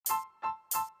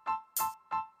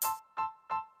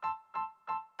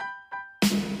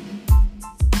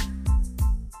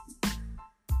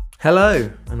Hello,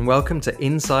 and welcome to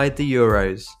Inside the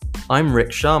Euros. I'm Rick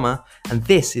Sharma, and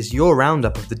this is your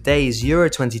roundup of the day's Euro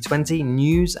 2020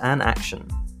 news and action.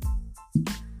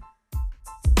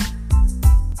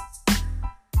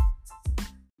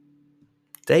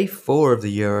 Day 4 of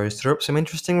the Euros threw up some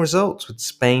interesting results, with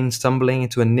Spain stumbling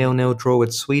into a 0-0 draw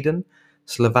with Sweden,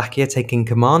 Slovakia taking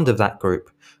command of that group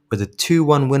with a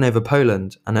 2-1 win over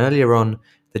Poland, and earlier on,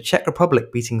 the Czech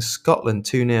Republic beating Scotland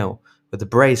 2-0 with a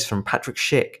brace from Patrick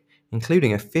Schick,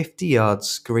 including a 50-yard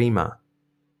screamer.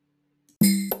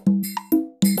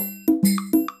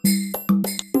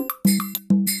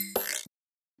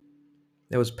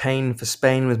 There was pain for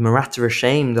Spain, with Morata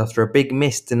ashamed after a big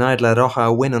miss denied La Roja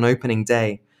a win on opening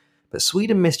day. But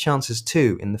Sweden missed chances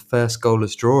too in the first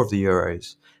goalless draw of the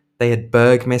Euros. They had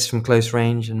Berg miss from close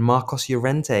range, and Marcos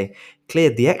Llorente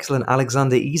cleared the excellent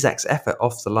Alexander Isak's effort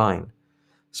off the line.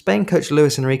 Spain coach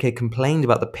Luis Enrique complained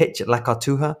about the pitch at La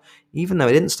Cartuja, even though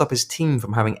it didn't stop his team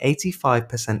from having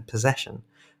 85% possession,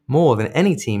 more than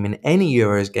any team in any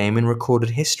Euros game in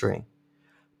recorded history.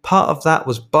 Part of that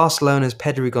was Barcelona's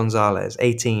Pedri Gonzalez,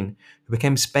 18, who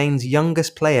became Spain's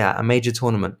youngest player at a major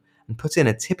tournament and put in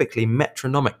a typically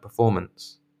metronomic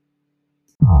performance.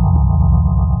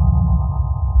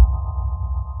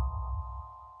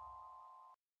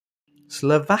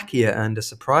 Slovakia earned a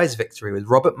surprise victory, with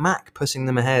Robert Mak putting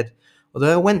them ahead,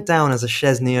 although it went down as a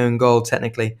Szczesny own goal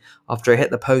technically after it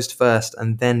hit the post first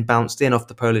and then bounced in off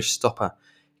the Polish stopper.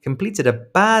 He completed a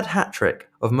bad hat-trick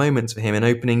of moments for him in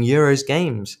opening Euros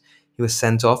games. He was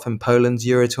sent off in Poland's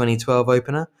Euro 2012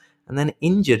 opener and then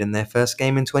injured in their first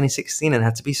game in 2016 and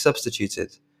had to be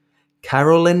substituted.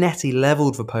 Karol Linetti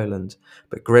levelled for Poland,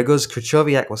 but Grzegorz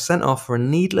Krychowiak was sent off for a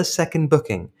needless second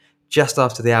booking just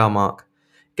after the hour mark.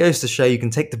 Goes to show you can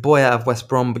take the boy out of West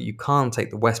Brom, but you can't take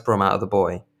the West Brom out of the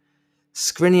boy.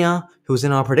 Skriniar, who was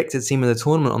in our predicted team of the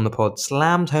tournament on the pod,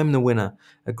 slammed home the winner,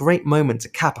 a great moment to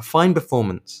cap a fine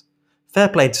performance. Fair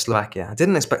play to Slovakia. I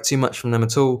didn't expect too much from them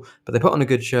at all, but they put on a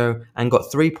good show and got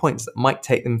 3 points that might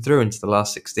take them through into the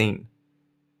last 16.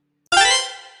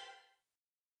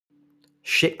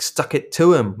 Schick stuck it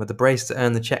to him with the brace to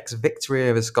earn the Czechs' victory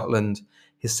over Scotland.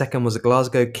 His second was a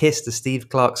Glasgow kiss to Steve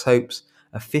Clarke's hopes,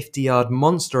 a 50-yard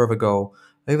monster of a goal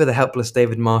over the helpless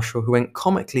David Marshall, who went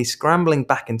comically scrambling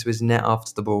back into his net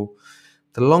after the ball.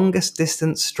 The longest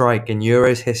distance strike in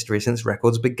Euros history since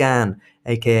records began,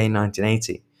 aka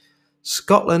 1980.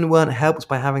 Scotland weren't helped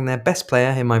by having their best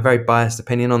player, in my very biased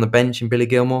opinion, on the bench in Billy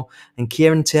Gilmour, and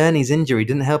Kieran Tierney's injury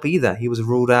didn't help either. He was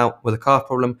ruled out with a calf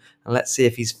problem, and let's see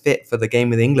if he's fit for the game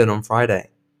with England on Friday.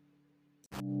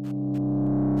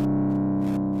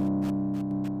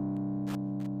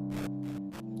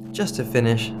 Just to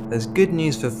finish, there's good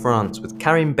news for France, with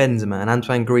Karim Benzema and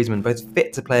Antoine Griezmann both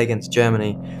fit to play against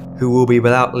Germany, who will be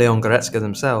without Leon Goretzka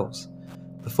themselves.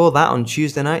 Before that, on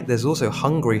Tuesday night, there's also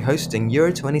Hungary hosting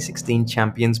Euro 2016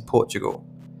 champions Portugal.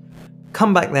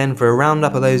 Come back then for a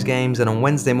roundup of those games, and on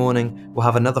Wednesday morning, we'll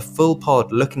have another full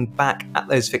pod looking back at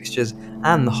those fixtures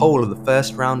and the whole of the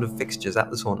first round of fixtures at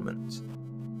the tournament.